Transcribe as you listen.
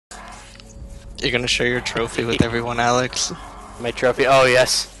You're gonna share your trophy with everyone, Alex? My trophy. Oh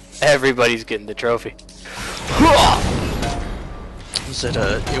yes, everybody's getting the trophy. Was it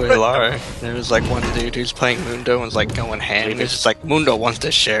ULR? There was like one dude who's playing Mundo and was like going ham. He's just like, Mundo wants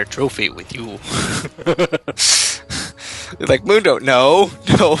to share a trophy with you. They're like, Mundo, no,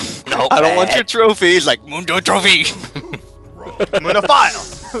 I don't want your trophy. He's like, Mundo trophy. Mundo file.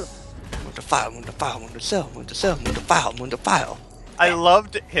 Mundo file, Mundo file, Mundo sell, Mundo sell, Mundo file, Mundo file. I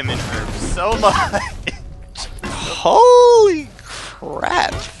loved him and Herb so much. Holy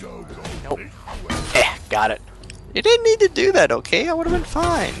crap. Nope. Got it. You didn't need to do that, okay? I would have been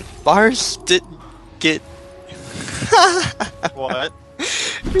fine. Bars didn't get... What?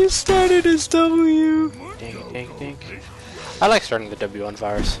 He started his W. Ding, ding, ding. I like starting the W on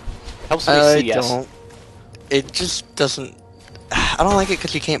Virus. Helps me I CS. don't. It just doesn't... I don't like it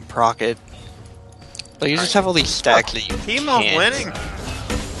because you can't proc it. Like, you just have all these stacks that you Teemo's can't. winning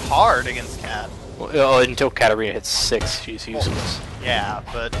hard against Cat. Well, until Katarina hits 6, she's useless. Yeah,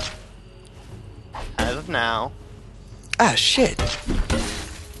 but as of now, Ah, shit.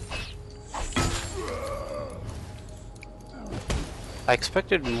 I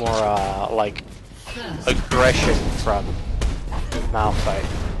expected more, like, aggression from Malphite.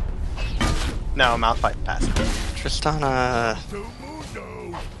 no, Malphite passed. Tristana...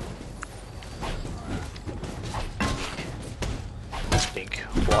 Dink.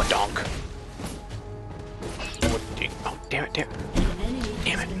 Wadonk. Dink. Oh, damn it, damn it.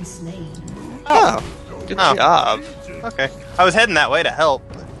 Damn it. Oh, good Oh. job. Okay, I was heading that way to help.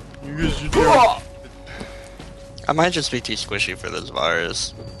 But you guys should do it. I might just be too squishy for this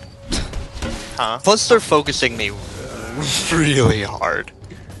virus. Huh? Plus, they're focusing me really hard.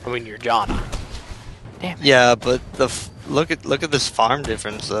 I mean, you're Jana. Damn it. Yeah, but look at this farm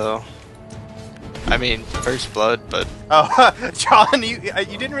difference though. I mean, first blood, but Oh, John, you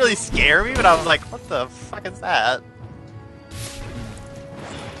didn't really scare me, but I was like, what the fuck is that?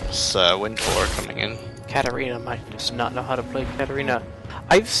 it's Wind 4 coming in. Katarina might just not know how to play Katarina.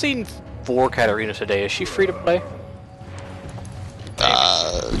 I've seen 4 Katarinas today. Is she free to play?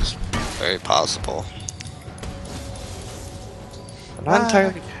 It's very possible. Not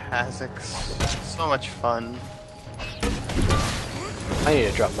entirely. Kazakhs. So much fun. I need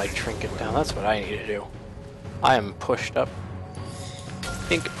to drop my trinket down. That's what I need to do. I am pushed up.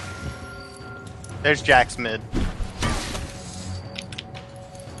 Think. There's Jack's mid.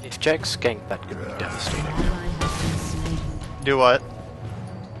 If Jack skanked, that could be devastating. Do what?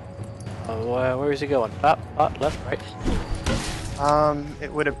 Oh, where is he going? Up, left, right.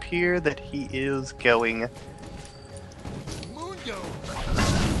 It would appear that he is going. Do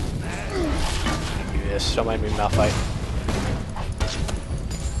this. Don't mind me, Malphite.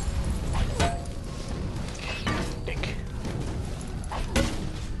 Dink.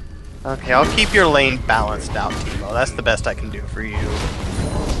 Okay, I'll keep your lane balanced out, Teemo. That's the best I can do for you.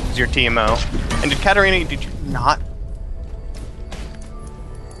 Is your Teemo. And did Katarina, did you not?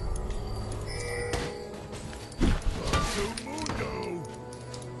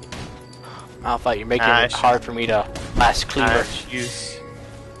 Malphite, you're making it hard for me to last cleaver.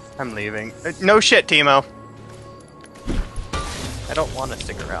 I'm leaving. No shit, Teemo. I don't want to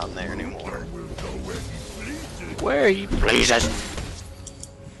stick around there anymore. Where are you, blazes?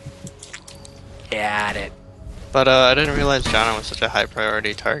 Got it. But I didn't realize Jana was such a high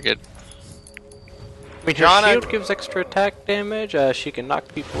priority target. I mean, her shield gives extra attack damage. She can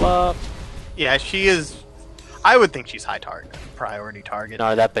knock people up. Yeah, she is. I would think she's priority target.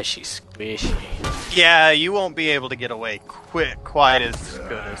 No, that bet she's squishy. Yeah, you won't be able to get away quite as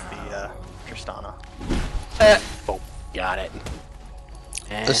good as the Tristana. Oh, got it.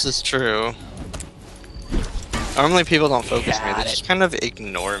 This is true. Normally people don't focus me, they Got just kind of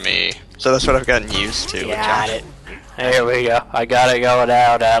ignore me. So that's what I've gotten used to. Got it. There we go. I got it going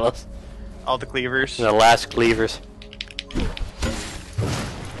out, Atlas. All the cleavers. The last cleavers.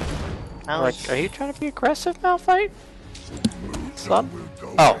 Alex. Like, are you trying to be aggressive, Malphite? Son?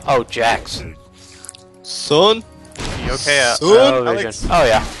 Oh, Jax. Son? You okay? Oh, Alex? vision. Oh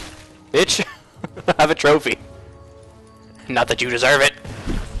yeah. Bitch. Have a trophy. Not that you deserve it.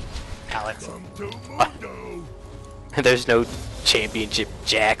 Alex. There's no championship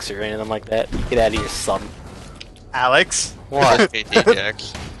Jax or anything like that. Get out of here, son. Alex. What? KT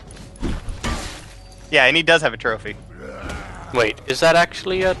Jax. Yeah, and he does have a trophy. Wait, is that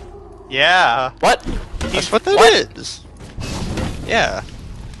actually a... Yeah. What? That's what that is. Yeah.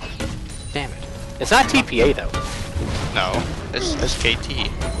 Damn it. It's not TPA though. No. It's SKT.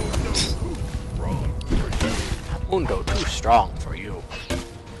 Mundo, too strong for you.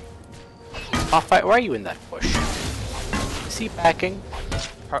 Malphite, why are you in that bush? Is he backing?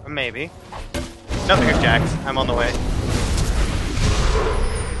 Maybe. No, here's Jax. I'm on the way.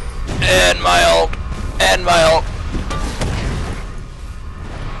 And my ult. And my ult.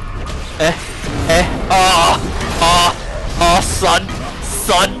 Oh, son,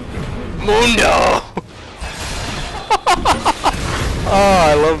 Mundo. Oh,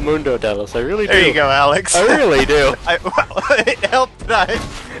 I love Mundo, Dallas. I really do. There you go, Alex. I really do. Well, it helped that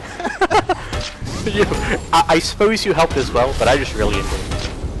I suppose you helped as well, but I just really enjoyed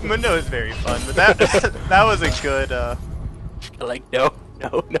it. Mundo is very fun, but that was a good. Like, no.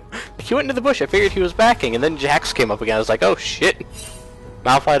 He went into the bush. I figured he was backing, and then Jax came up again. I was like, oh shit.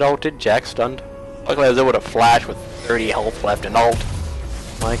 Malphite ulted, Jax stunned. Luckily, I was able to flash with 30 health left and ult.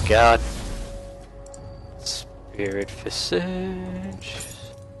 My god. Spirit Visage.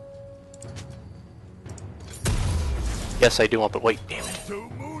 Yes, I do want, but wait, damn it.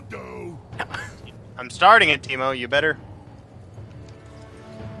 I'm starting it, Timo. You better.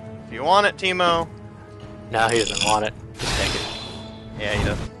 If you want it, Timo. No, he doesn't want it. Just take it. Yeah, he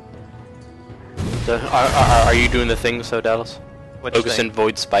does. So, are you doing the thing, so Dallas? Which Focus thing? and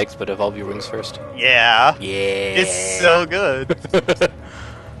void spikes, but evolve your wings first. Yeah. Yeah. It's so good.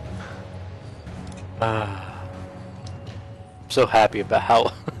 I'm so happy about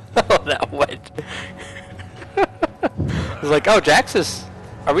how that went. I was like, oh, Jax is...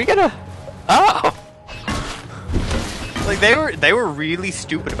 Are we gonna... Oh! Like, they were really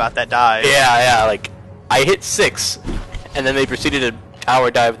stupid about that dive. Yeah, like, I hit 6, and then they proceeded to tower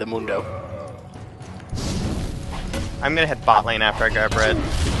dive the Mundo. I'm gonna head bot lane after I grab red.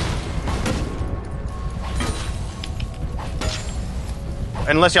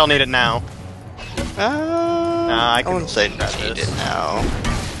 Unless y'all need it now. I wouldn't say need grab it this. now.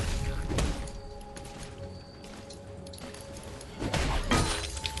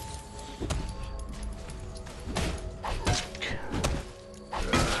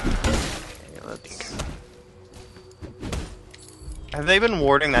 Have they been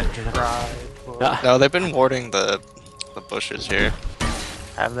warding that drive? No, they've been warding the bushes here.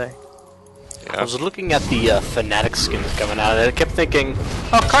 Have they? I Yeah. was looking at the Fnatic skins coming out, and I kept thinking,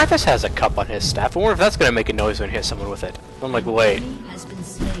 oh, Karthus has a cup on his staff. I wonder if that's gonna make a noise when he hits someone with it. I'm like, wait.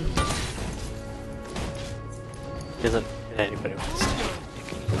 Isn't anybody with this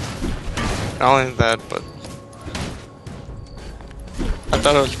staff? Not only that, but I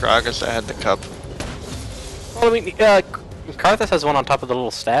thought it was Gragas that had the cup. Well, I mean, Karthus has one on top of the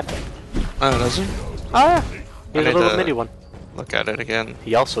little staff thing. Oh, does he? Oh, yeah. He has I a need little to mini one. Look at it again.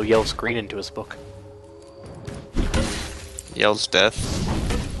 He also yells green into his book. Yells death.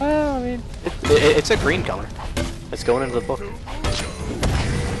 Well, I mean, it's a green color. It's going into the book.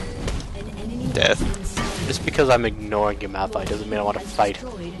 Death. Just because I'm ignoring you, Malphite, doesn't mean I want to fight.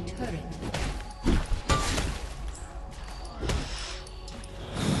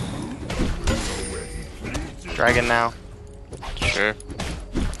 Dragon now. Sure.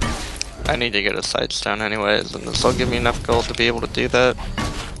 I need to get a sightstone anyways, and this will give me enough gold to be able to do that.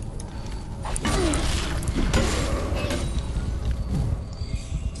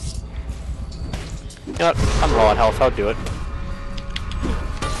 You know what? I'm low on health, I'll do it.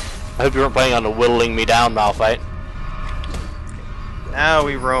 I hope you weren't planning on whittling me down, Malphite. Now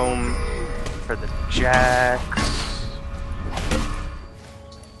we roam for the Jax.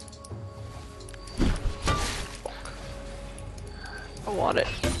 I want it.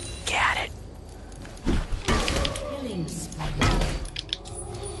 Get it.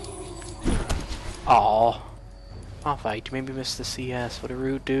 Aww. Malphite, you made me miss the CS. What a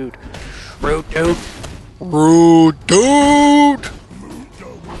rude dude. Rude dude. Rude dude!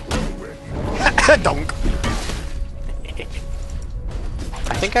 Donk.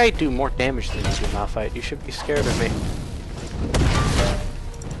 I think I do more damage than you do, Malphite. You should be scared of me.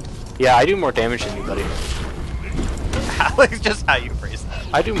 Yeah, I do more damage than you, buddy. Alex, just how you phrase that.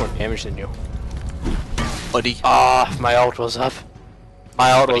 I do more damage than you. Buddy. Ah, my ult was up.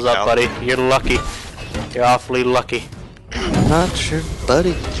 My ult was up, Buddy, buddy. You're lucky. You're awfully lucky. I'm not your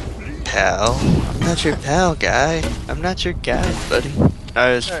buddy, pal. I'm not your pal, guy. I'm not your guy, buddy.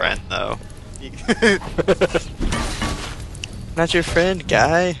 I'm his friend, though. Not your friend,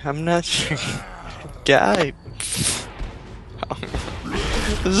 guy. I'm not your guy.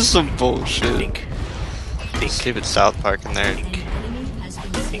 This is some bullshit. Dink. Dink. Stupid South Park in there.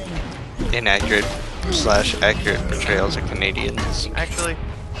 Inaccurate / accurate portrayals of Canadians. Actually,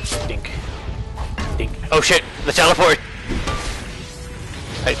 Dink. Dink. Oh shit! The teleport!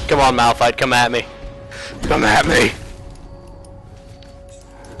 Hey, come on, Malphite, come at me. Come at me!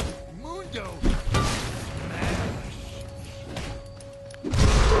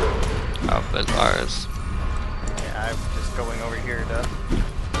 Oh, but ours. yeah, I'm just going over here to.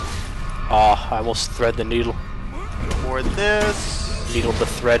 Oh, I almost thread the needle. For this. Needle the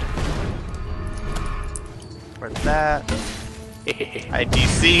thread. For that. I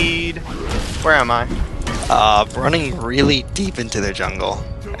DC'd. Where am I? Running really deep into their jungle.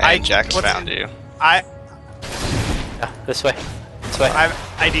 And Jax found you. I This way. This way.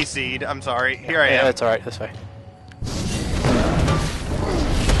 I DC'd. I'm sorry. Here I am. Yeah, it's alright. This way.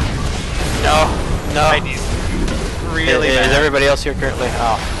 No. No. I DC'd. Really Is bad. everybody else here currently?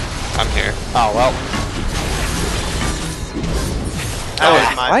 Oh. I'm here. Oh, well. That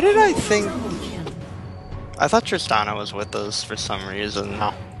was my Why did I think... I thought Tristana was with us for some reason.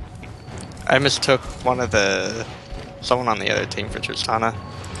 No. I mistook someone on the other team for Tristana.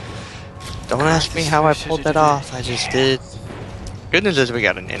 Don't ask me how I pulled that off, I just did. Good news is we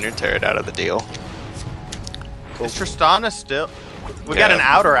got an inner turret out of the deal. Is Tristana still? We got an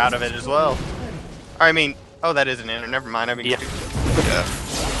outer out of it as well. Or, I mean, oh, that is an inner. Never mind. I mean, Yeah.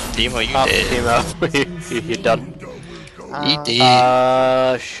 Demo, you Oh, did. You're done. You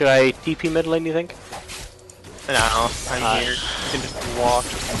did. Should I TP mid lane, you think? no, I'm here. You can just walk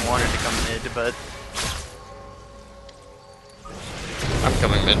if you wanted to come mid, but I'm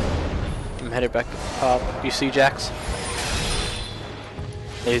coming mid. I'm headed back up. You see Jax?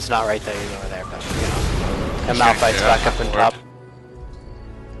 He's not right there, he's over there, but you know. And Malphite's back up in top.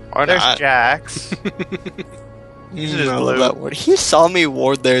 Or there's not. Jax. He's just I love blue. that ward. He saw me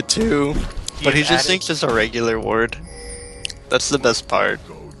ward there too, but he just added- thinks it's a regular ward. That's the best part.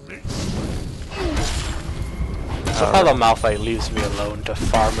 Somehow the Malphite leaves me alone to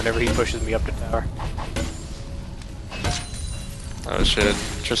farm whenever he pushes me up the tower. Oh shit,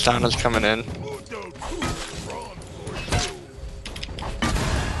 Tristana's coming in.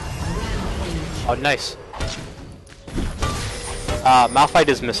 Oh, nice. Malphite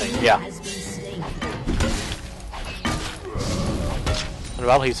is missing, yeah. And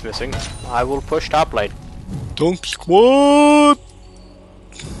while he's missing, I will push top lane. Dump squad!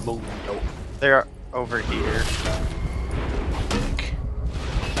 Mundo. They're over here. Dink.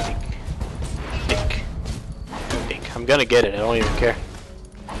 Dink. Dink. I'm gonna get it, I don't even care.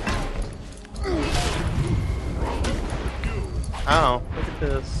 Oh, look at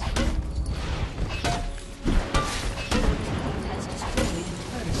this.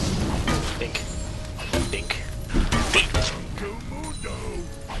 Dink. Dink.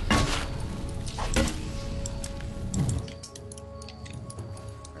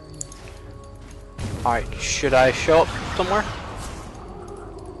 Alright, should I show up somewhere?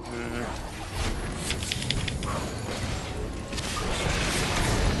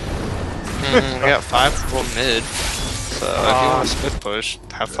 We got 5 people mid, so if you want to split push,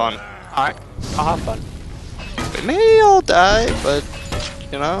 have fun. Alright, I'll have fun. We may all die, but,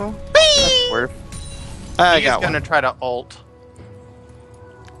 you know, that's worth. I He's got gonna one. try to ult.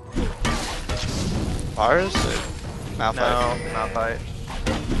 Bars or Malphite? No, Malphite.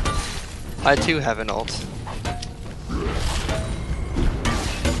 I too have an ult.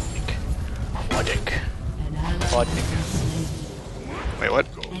 Dink. Oh, dink. Wait, what?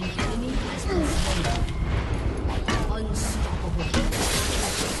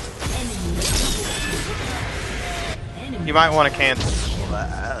 You might want to cancel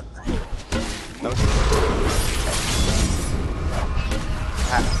that.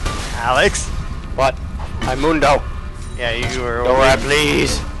 Alex? What? I'm Mundo. Yeah, you were Dora,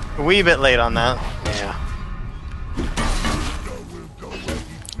 please. a wee bit late on that. Yeah.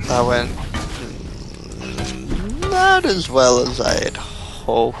 That went not as well as I had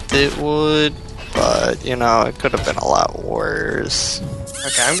hoped it would, but you know, it could have been a lot worse.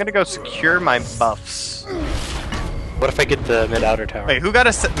 Okay, I'm gonna go secure my buffs. What if I get the mid outer tower? Wait, who got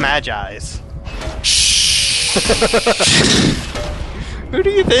a Magi's? Who do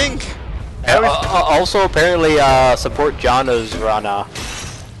you think? Also, apparently, support Jonos were on a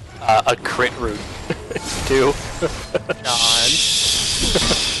crit route too. John.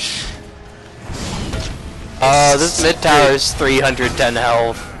 This mid tower is 310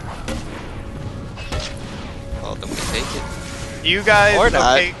 health. Well, then we take it. You guys Or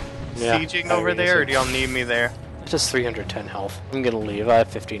not. okay Yeah, sieging I over really there, or see. do y'all need me there? Just 310 health. I'm gonna leave. I have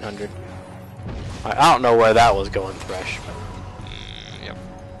 1500. I don't know where that was going, Thresh. Yep.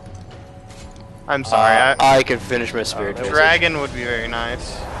 I'm sorry, I can finish my spirit. a Visage. dragon would be very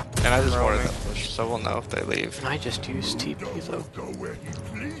nice. And I just Roaming. wanted that push, so we'll know if they leave. Can I just use TP though?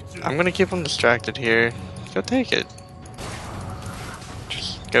 I'm gonna keep them distracted here. Go take it.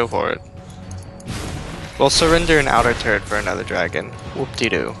 Just go for it. We'll surrender an outer turret for another dragon.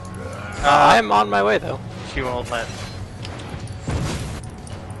 Whoop-de-doo. I'm on my way though. She won't let.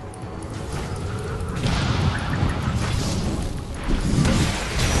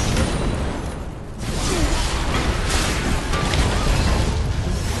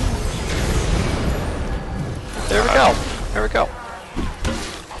 There we go.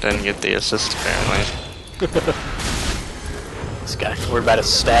 Didn't get the assist apparently. This guy, worried about his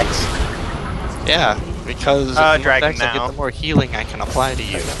stacks. Yeah, because the more Dragon stacks I now. get, the more healing I can apply to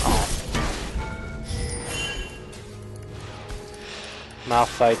you.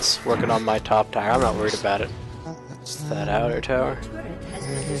 Malphite's working on my top tower. I'm not worried about it. It's that outer tower.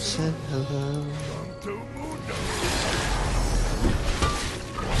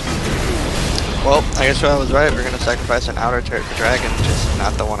 Well, I guess I was right. We're gonna sacrifice an outer turret for dragon, just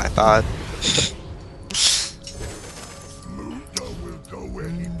not the one I thought.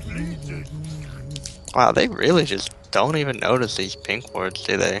 Wow, they really just don't even notice these pink wards,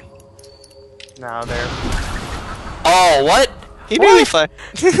 do they? Now they're. Oh, what? He nearly flashed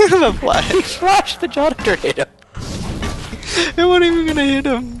the He flash. flashed the Janitor hit him. It wasn't even gonna hit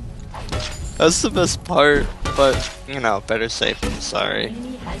him. That's the best part, but you know, better safe than sorry.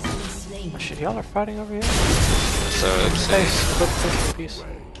 Oh, shit, y'all are fighting over here? So it's Nice, quick push piece.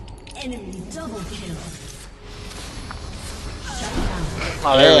 Enemy double kill.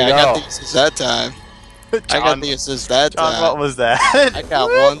 Oh, there we I got go. the assist that time. I got the assist that John, time. what was that? I got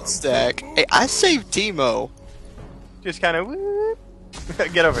one stack. Hey, I saved Timo. Just kind of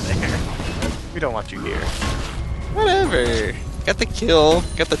get over there. We don't want you here. Whatever. Got the kill.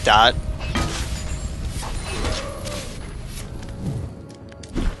 Got the dot.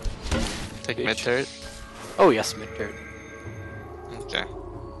 Take mid turret. Oh, yes, mid turret. Okay.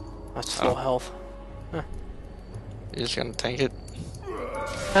 That's full Oh. health. You're just gonna tank it.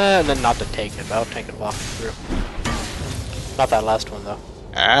 And then not to take it, but I'll tank it walking through. Not that last one, though.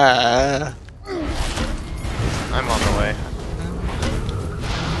 Ah. I'm on the way.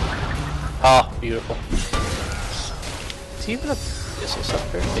 Oh, beautiful. Is he even a business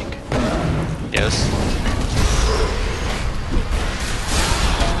up there, I think? Yes.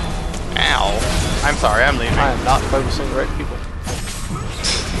 Ow. I'm sorry, I'm leaving. I am not focusing the right people.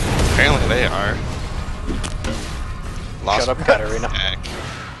 Apparently they are. Lost Shut up, Katarina. stack.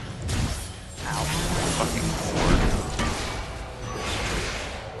 Ow. Fucking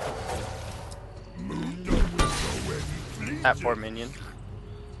At 4 minion.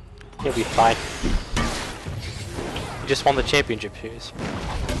 He'll be fine. He just won the championship series.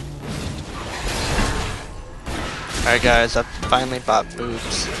 Alright guys, I finally bought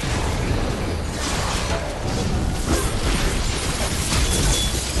boobs.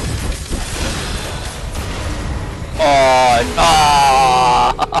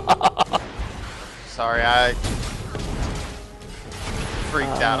 Oh, Sorry, I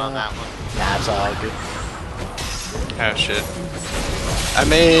freaked out on that one. That's all good. Oh shit. I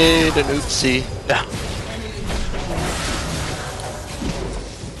made an oopsie. Yeah.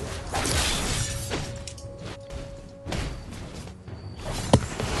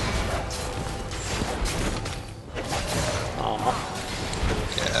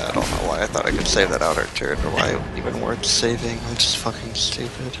 Yeah, I don't know why I thought I could save that outer turret or why it was even worth saving. I'm just fucking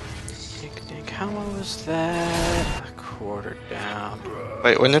stupid. How long was that? A quarter down.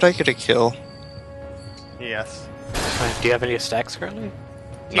 Wait, when did I get a kill? Yes. Do you have any stacks currently?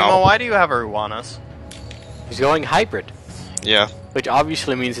 Timo, why do you have Uru on us? He's going hybrid, Yeah. which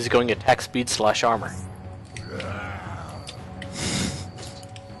obviously means he's going attack speed / armor.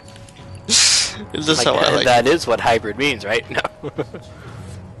 Is this how I like that is what hybrid means, right? No.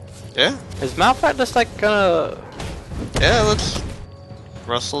 Yeah? Is Malphite just like gonna Yeah, let's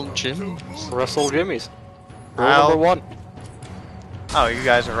Russell Jim. Russell Jimmy's? Rule I'll- number 1. Oh, you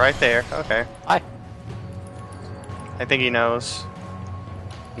guys are right there. Okay. Hi. I think he knows.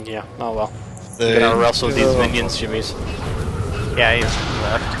 Yeah, oh well. We're gonna wrestle with these minions, Jimmy's. Yeah, he's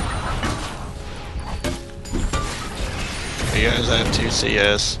left. You guys have 2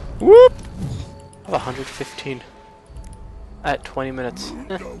 CS. Whoop! I have 115. At 20 minutes.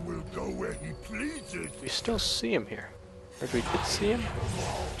 Eh. We still see him here. Or we did see him?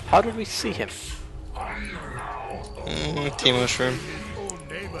 How did we see him? Timo Shroom.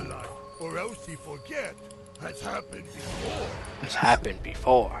 Or else he forget. Has happened before. It's happened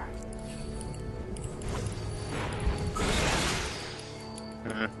before.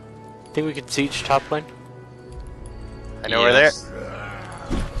 Think we could siege top lane? I know we're there. Yes.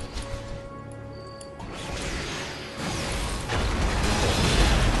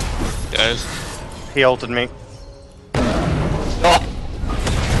 Guys, He ulted me. Oh!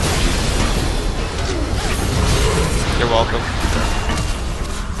 you're welcome.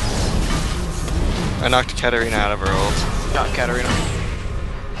 I knocked Katarina out of her ult. Got Katarina.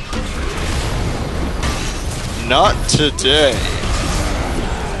 Not today.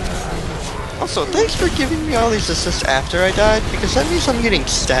 Also, thanks for giving me all these assists after I died, because that means I'm getting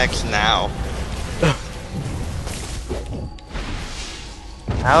stacks now.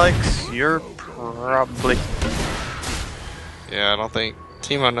 Alex, you're probably... Yeah, I don't think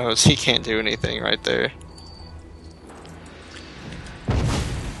Timo knows he can't do anything right there.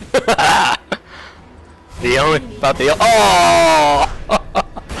 The only about the oh!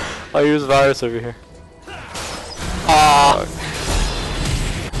 I'll use virus over here. Oh.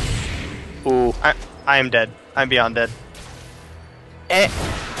 Ooh. I am dead. I'm beyond dead.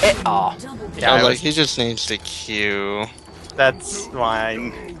 Oh. Yeah, I like he just needs to Q. that's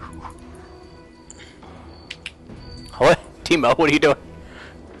fine. What? Timo, what are you doing?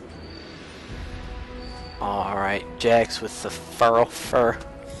 Alright, Jax with the furry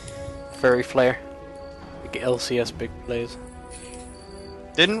flare. Big LCS big plays.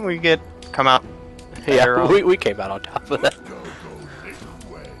 Didn't we come out? Yeah, we came out on top of that.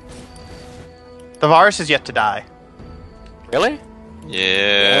 The virus is yet to die. Really?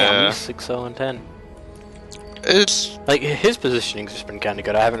 Yeah. He's 6-0 and 10. It's Like, his positioning's just been kinda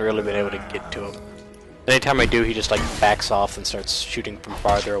good. I haven't really been able to get to him. Anytime I do, he just like backs off and starts shooting from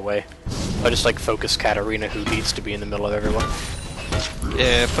farther away. I just like focus Katarina, who needs to be in the middle of everyone.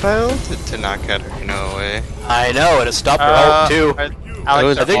 yeah, but I ulted to knock Katarina away. I know, and it stopped her ult too.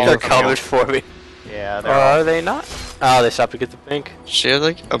 Alex, I think they're covered for me. Yeah, Or they're are they not? Oh, they stopped to get the pink. She had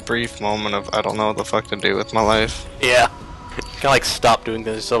like a brief moment of I don't know what the fuck to do with my life. Yeah. Kinda like stop doing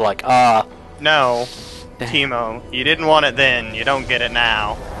things, so like, No, Timo, you didn't want it then. You don't get it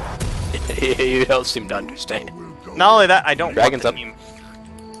now. you don't seem to understand. Not only that, I don't Dragon's want up. the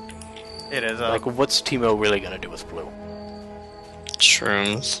team. It is Like, what's Timo really gonna do with blue?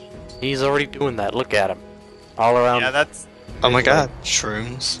 Shrooms. He's already doing that, look at him. All around Yeah, that's. Oh my god,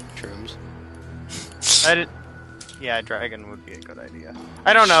 shrooms. shrooms. I did. Yeah, dragon would be a good idea.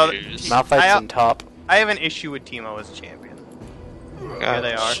 I don't know. Shoes. Malphite's in top. I have an issue with Timo as champion. God,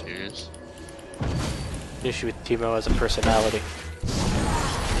 they are. shoes. Issue with Timo as a personality.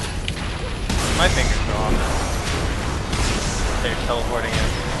 My finger's gone. They're teleporting in.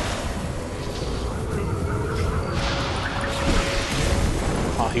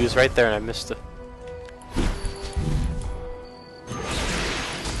 Oh, he was right there and I missed it.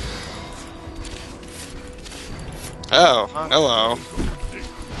 Oh, hello.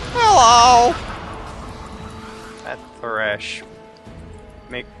 Hello! That Thresh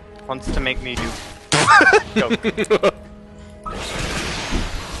wants to make me do. Go.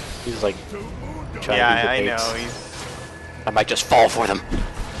 He's like trying Yeah, to do the I baits. know. He's I might just fall for them.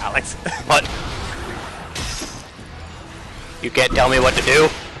 Alex. What? You can't tell me what to do?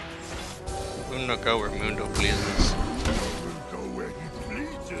 Mundo go where Mundo pleases. Go where he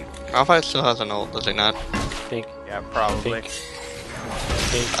pleases. Malphite still has an ult, does he not? Think. Yeah, probably.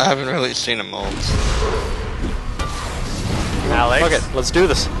 I haven't really seen him ult. Alex. Fuck it, let's do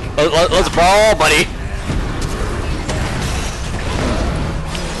this. Let's brawl, buddy.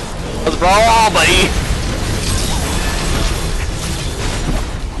 Let's brawl, buddy.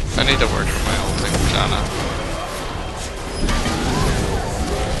 I need to work on my ulting, Jana.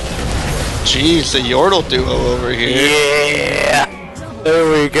 Jeez, the Yordle duo over here. Yeah. There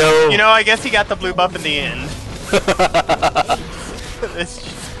we go. You know, I guess he got the blue buff in the end. It's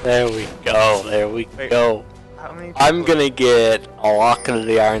just, There we go. There we go. how many I'm people- gonna get a lock into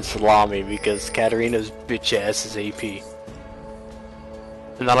the Iron Salami because Katarina's bitch ass is AP.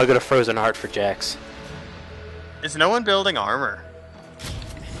 And then I'll get a Frozen Heart for Jax. Is no one building armor?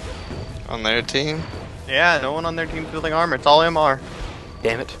 On their team? Yeah, no one on their team's building armor. It's all MR.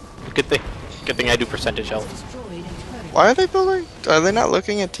 Damn it. Good thing. Good thing I do percentage health. Destroyed a turret. Why are they building? Are they not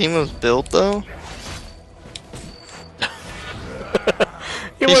looking at Teemo's build though?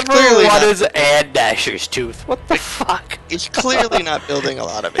 He He's went for clearly not- Rudders and Dasher's tooth. What the fuck? He's clearly not building a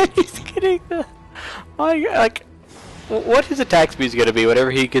lot of it. He's getting the. Like, what his attack speed is gonna be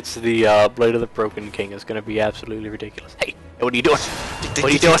whenever he gets the Blade of the Broken King is gonna be absolutely ridiculous. Hey, what are you doing? What are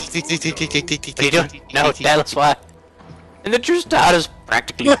you doing? What are you doing? No, tell us why. And the Tristana is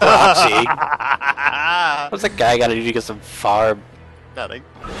practically proxy. What's that guy gotta do to get some farm? Nothing.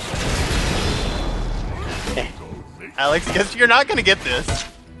 Eh, Alex, guess you're not gonna get this.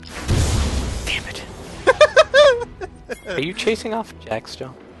 damn it. Are you chasing off Jax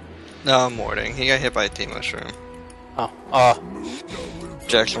still? No, I'm warding. He got hit by a Teemo shroom. Oh,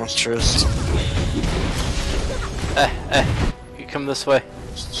 Jax wants Trist. you come this way.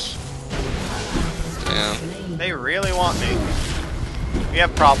 Damn. They really want me. We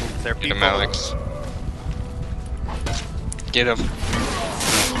have problems. They're Get people. him, Alex. Get him.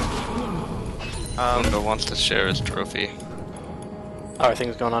 Mundo wants to share his trophy. Oh, are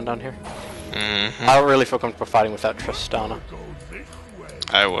things going on down here? Mm-hmm. I don't really feel comfortable fighting without Tristana.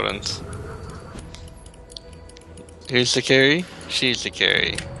 I wouldn't. Here's the carry. She's the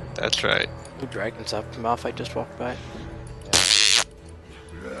carry. That's right. Ooh, dragons up. Malphite just walked by.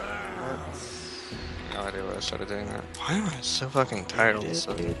 No idea what I started doing that. Why am I so fucking tired all of a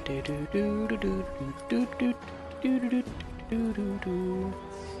sudden?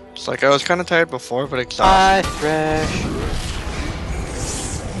 It's like I was kind of tired before, but exhausted. Hi, Thresh.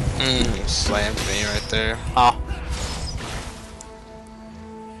 Slammed me right there. Ah.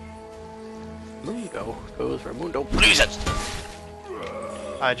 Mundo goes for Mundo. Please.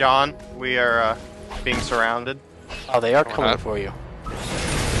 Hi, John. We are being surrounded. Oh, they are coming for you.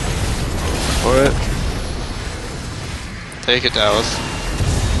 For it. Take it, Dallas.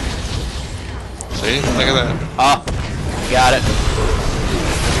 See? Look at that. Ah, got it.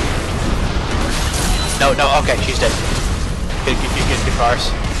 No, no, okay, she's dead. Good Pars.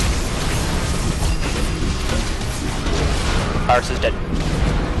 Pars is dead.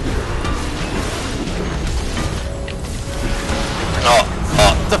 Oh,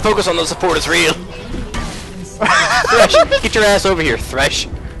 the focus on the support is real. Thresh, get your ass over here, Thresh.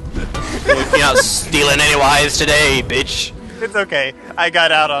 You're not stealing any wives today, bitch. It's okay. I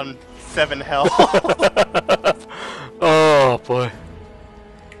got out on 7 health. Oh, boy.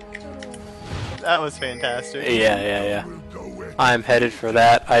 That was fantastic. Yeah. I'm headed for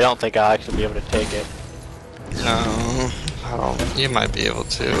that. I don't think I'll actually be able to take it. No, I don't. You might be able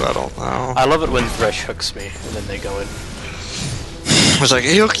to. I don't know. I love it when Thresh hooks me, and then they go in. I was like,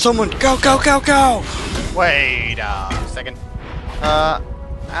 hey, hook someone! Go, go, go, go! Wait a second.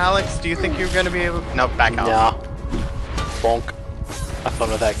 Alex, do you think you're gonna be able? No, back off. Nah. Bonk. Have fun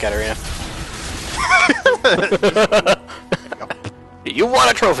with that, Katarina. You won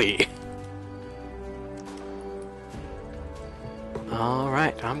a trophy!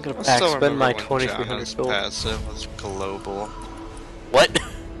 Alright, I'm gonna back spend my 2300 gold. Passive was global. What?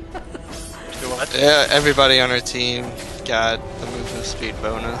 What? Yeah, everybody on our team got the movement speed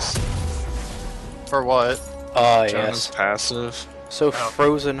bonus. For what? Oh, Jonah's yes. passive. So,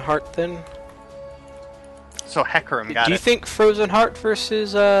 Frozen Heart then? So Hecarim got Do you it. think Frozen Heart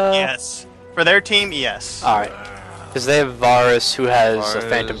versus, Yes. For their team, yes. Alright. Because they have Varus, who has a Varus,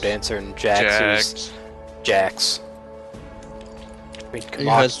 Phantom Dancer, and Jax, who's Jax. I mean, come He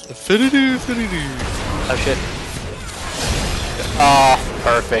on. has affinity. Oh shit. Oh,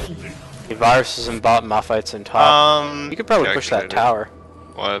 perfect. Okay, Varus is in bottom, Malphite's in top. You could probably push that calculated. tower.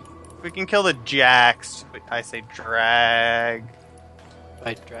 What? We can kill the Jax. I say drag.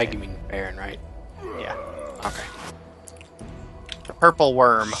 By drag, you mean Baron, right? Yeah. Okay. The purple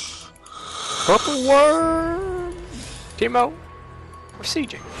worm. Purple Worm! Timo, we're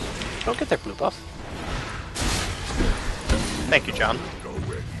sieging. Don't get their blue buff. Thank you, John.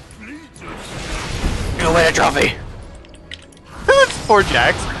 You win a trophy! Poor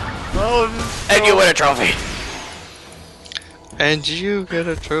Jax. And you win a trophy! And you get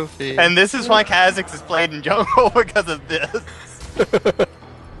a trophy. And this is why Kha'Zix is played in jungle because of this.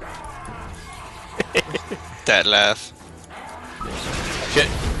 that laugh. Shit.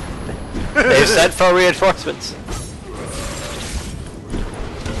 They've sent for reinforcements.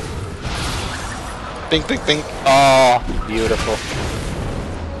 Bink, bink, bink. Oh, beautiful.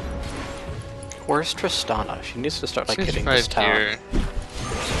 Where's Tristana? She needs to start like She's hitting right this tower. here.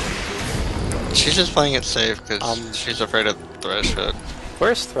 She's just playing it safe because she's afraid of Thresh hit.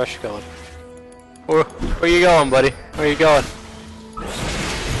 Where's Thresh going? Where you going, buddy? Where you going?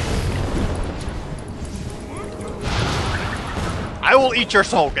 I will eat your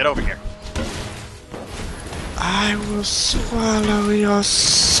soul. Get over here. I will swallow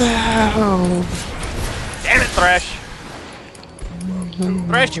yourself. Damn it, Thresh.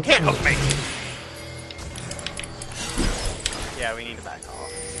 Thresh, you can't hook me. Yeah, we need to back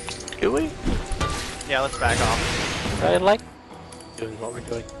off. Do we? Yeah, let's back off. I like doing what we're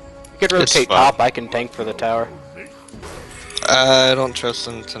doing. You could It's rotate fun. top, I can tank for the tower. I don't trust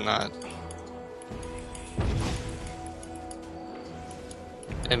them to not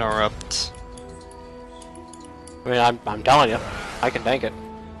interrupt. I mean, I'm telling you, I can tank it.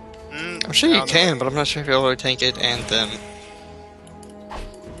 I'm sure you can, but I'm not sure if you'll ever tank it and them.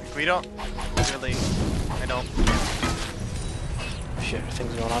 We don't really. I don't. Shit,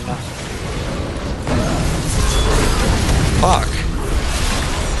 things going on now. Fuck.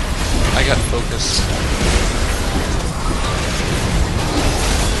 I got focused.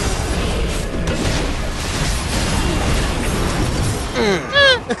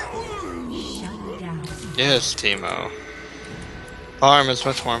 Shut down. Yes, Timo. Farm is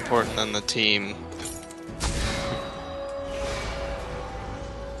much more important than the team.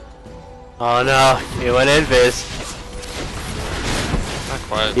 Oh no, you went invis. Not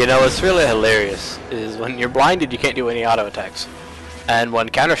quite. You know what's really hilarious is when you're blinded, you can't do any auto attacks. And when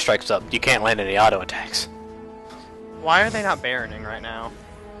counter strikes up, you can't land any auto attacks. Why are they not Baroning right now?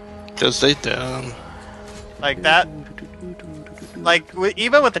 Because they dumb. Like that. Like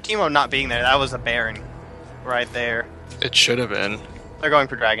even with the Teemo not being there, that was a Baron right there. It should have been. They're going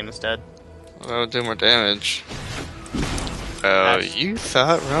for Dragon instead. That'll do more damage. Oh, That's- you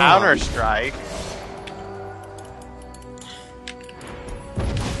thought wrong. Counter Strike.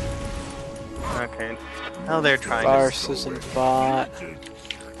 Okay. Now they're trying Varus and bot.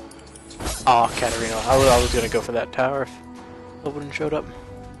 Oh, Katarina. I was gonna go for that tower if Quovany showed up.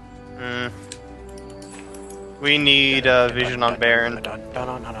 to. We need vision on Baron.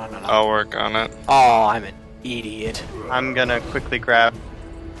 I'll work on it. Oh, I'm an idiot. I'm gonna quickly grab.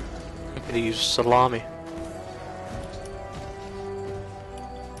 I'm gonna use salami.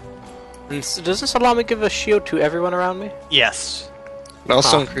 And doesn't salami give a shield to everyone around me? Yes. It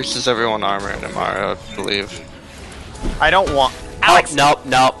also Huh. increases everyone armor in Amara, I believe. I don't want. Alex. Oh,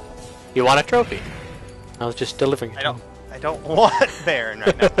 nope. You want a trophy? I was just delivering it. I don't want Baron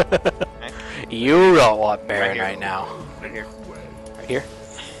right now. Okay. You don't want Baron here. right now. Right here. Right here.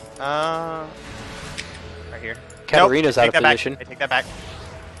 Right here. Katarina's Nope, out of take that position. Back. I take that back.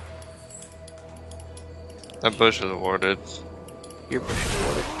 That bush is warded. You're pushing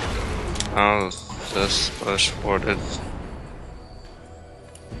forward. Oh, this bush warded.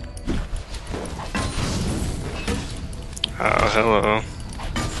 Oh, hello.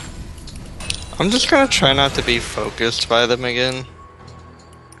 I'm just gonna try not to be focused by them again.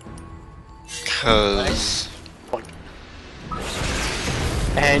 Cause...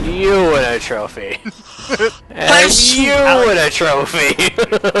 And you win a trophy. And Bless you, you Alex. win a trophy.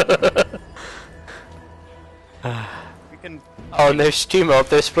 We can. Oh, and there's Teemo up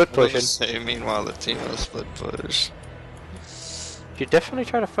there split What pushing. say meanwhile the team was split push. You definitely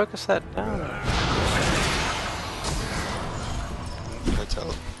try to focus that down.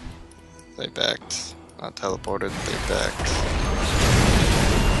 They backed. Not teleported, they backed.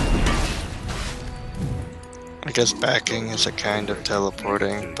 I guess backing is a kind of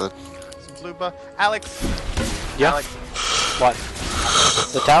teleporting, but Some blue buff. Alex. Yeah. Alex. What?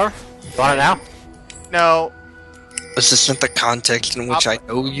 The tower? You want it now? No. this isn't the context in which I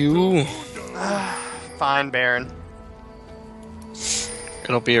know you. Fine, Baron.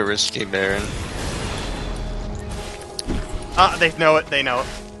 It'll be a risky Baron. They know it. They know it.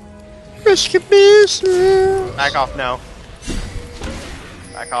 Risky business. Back off. No.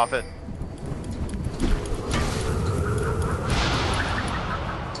 Back off it.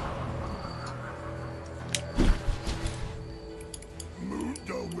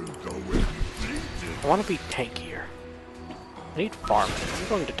 Mundo will go where you please. I want to be tankier. I need farm. I'm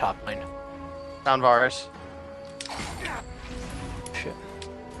going to top lane. Found Varus. Shit.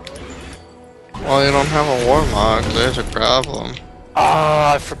 Well, you don't have a warlock. There's a problem.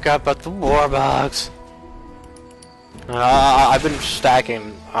 Oh, I forgot about the warbox. I've been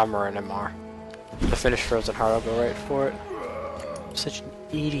stacking armor and MR. The finish Frozen Heart, I'll go right for it. I'm such an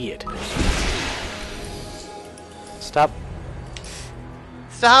idiot. Stop.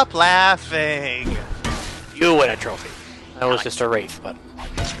 Stop laughing. You win a trophy. That was just a wraith, but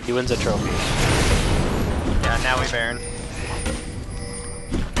he wins a trophy. Yeah, now we Baron.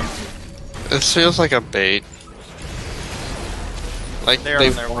 It feels like a bait. Like They're they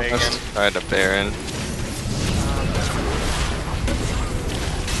on their want way us again. to try to Baron.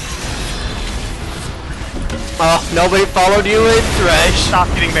 Oh, nobody followed you in, Thresh. Stop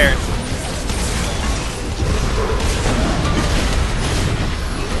getting Baron.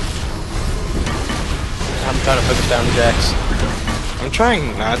 I'm trying to focus down Jax. I'm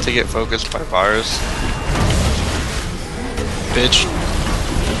trying not to get focused by Varus. Bitch.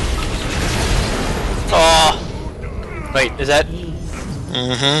 Oh! Wait, is that...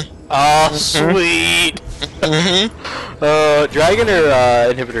 Mm-hmm. Oh, sweet! Dragon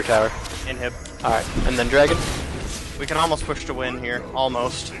or inhibitor tower? Inhib. Alright, and then dragon? We can almost push to win here.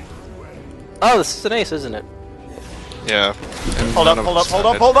 Almost. Oh, this is an ace, isn't it? Yeah. And Hold up, none of hold up, us hold had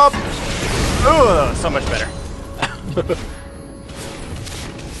up, it. hold up! Ooh, so much better.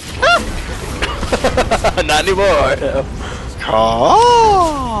 Not anymore.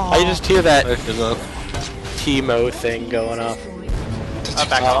 Oh! I just hear that Life is up. Teemo thing going off.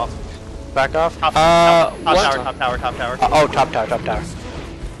 Back off. Back off? Top, what? top tower, top tower. Oh, top tower, top tower.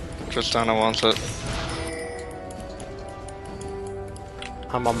 Tristana wants it.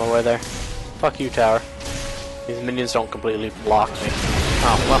 I'm on my way there. Fuck you, tower. These minions don't completely block me.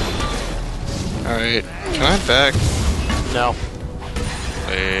 Oh, well. Alright. Can I back? No.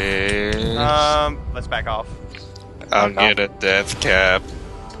 Please. Let's back off. I'll get a death cap.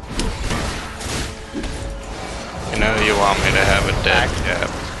 You know you want me to have a dead cap.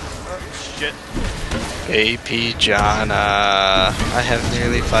 Shit. AP Jana. I have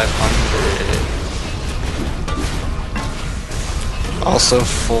nearly 500. Also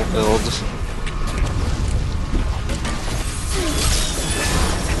full build.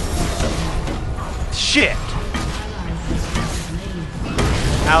 Shit!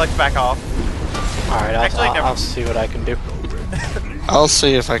 Alex, back off. Alright, Actually, never- I'll see what I can do. I'll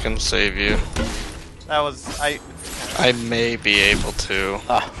see if I can save you. That was... I may be able to.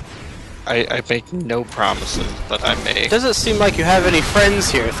 Ah. I make no promises, but I may. Doesn't seem like you have any friends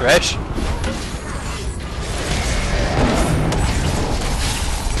here, Thresh.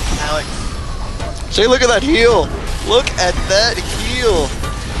 Alex. See, look at that heal! Look at that heal!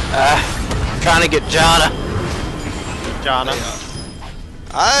 Trying to get Jana. Jana.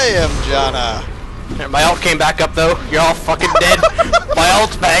 I am Jana. My ult came back up though. You're all fucking dead. My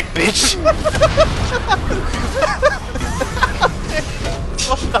ult's back, bitch.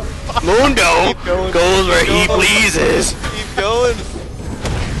 Mundo going, goes where he going. pleases. Keep going.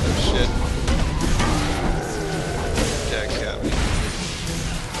 Oh shit. Jack got me.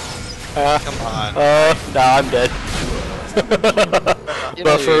 Come on. Nah, I'm dead. You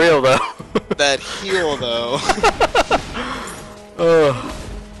know But for real though. that heal though. Oh,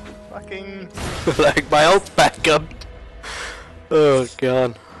 Fucking... like my ult's back up. Oh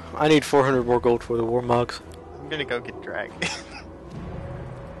god. I need 400 more gold for the Warmogs. I'm gonna go get Drag.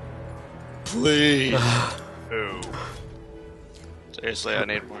 Please. Ooh. Seriously, I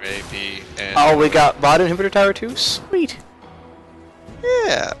need more AP. And Oh, we got bot inhibitor tower too? Sweet.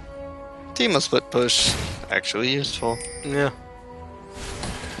 yeah. Team of split push. Actually useful. Yeah.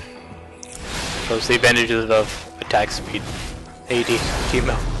 Those the advantages of attack speed. AD.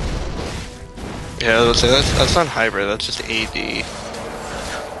 Teemo. Yeah, I was gonna say, that's not hybrid, that's just AD.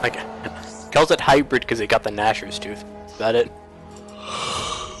 Like, calls it hybrid because it got the Nasher's tooth. Is that it?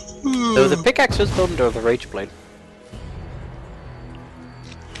 So the pickaxe was built into the Rage Blade.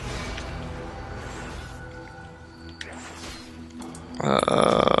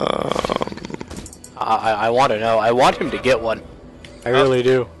 I want to know. I want him to get one. I really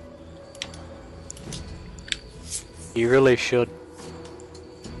do. He really should.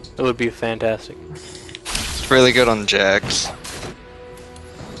 It would be fantastic. It's really good on Jax.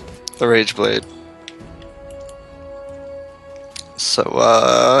 The Rage Blade. So,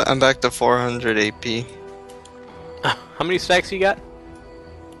 I'm back to 400 AP. How many stacks you got?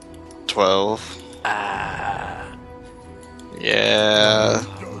 12. Ah. Yeah.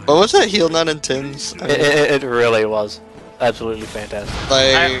 What was that heal not in Tim's? I mean, It really was. Absolutely fantastic.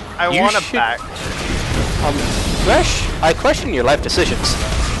 like, I You want to should- back. Thresh, I question your life decisions.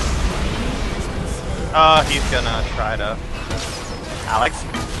 He's gonna try to... Alex?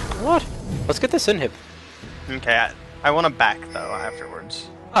 What? Let's get this in him. Okay, I want to back, though, afterwards.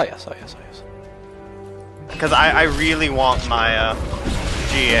 Oh yes, oh yes, oh yes. Because I really want my,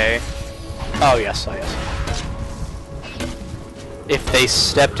 GA. Oh yes, oh yes. If they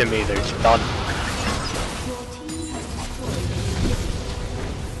step to me, they're done.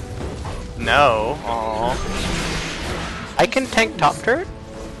 No. Aww. I can tank top turret?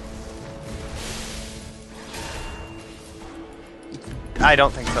 I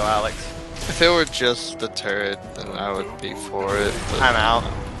don't think so, Alex. if it were just the turret, then I would be for it. But, I'm out.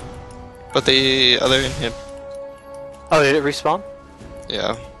 but the other inhib, Oh, did it respawn?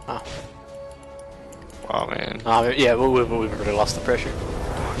 yeah. Oh. Wow, man. Yeah, we've already lost the pressure.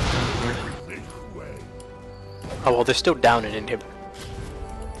 Oh well, they're still down in inhib.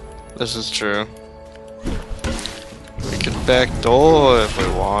 This is true. We could backdoor if we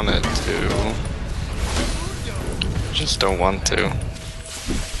wanted to. Just don't want to.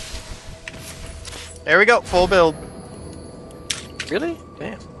 There we go, full build. Really?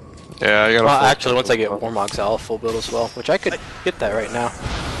 Damn. Yeah, I got a Well, full actually, once I get Warmogs, I'll full build as well, which I could get that right now.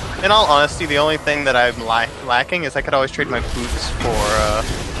 In all honesty, the only thing that I'm lacking is I could always trade my boots for,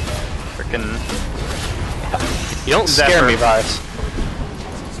 frickin' You don't scare Zephyr. me, Virus.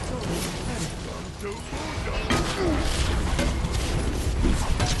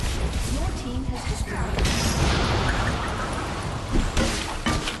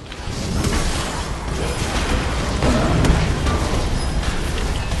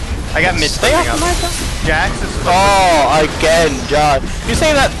 I got mid Stay off up. my phone. Jax is Oh, again, John. You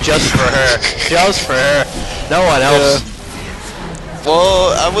saying that just for her. Just for her. No one else.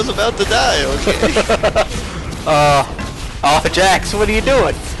 Well, I was about to die, okay? Oh, Jax, what are you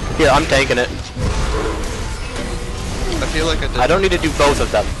doing? Here, I'm tanking it. I feel like I did. I don't need to do both of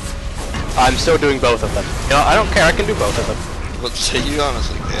them. I'm still doing both of them. You know, I don't care. I can do both of them. Let's say you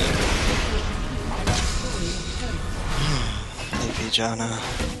honestly can. Janna.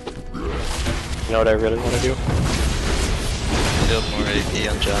 You know what I really want to do? Build more AP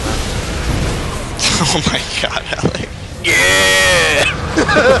on Janna. Oh my god, Alec. Yeah!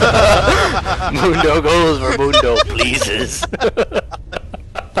 Mundo goes where Mundo pleases.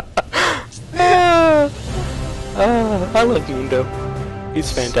 I love Mundo.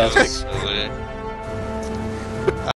 He's fantastic. Silly.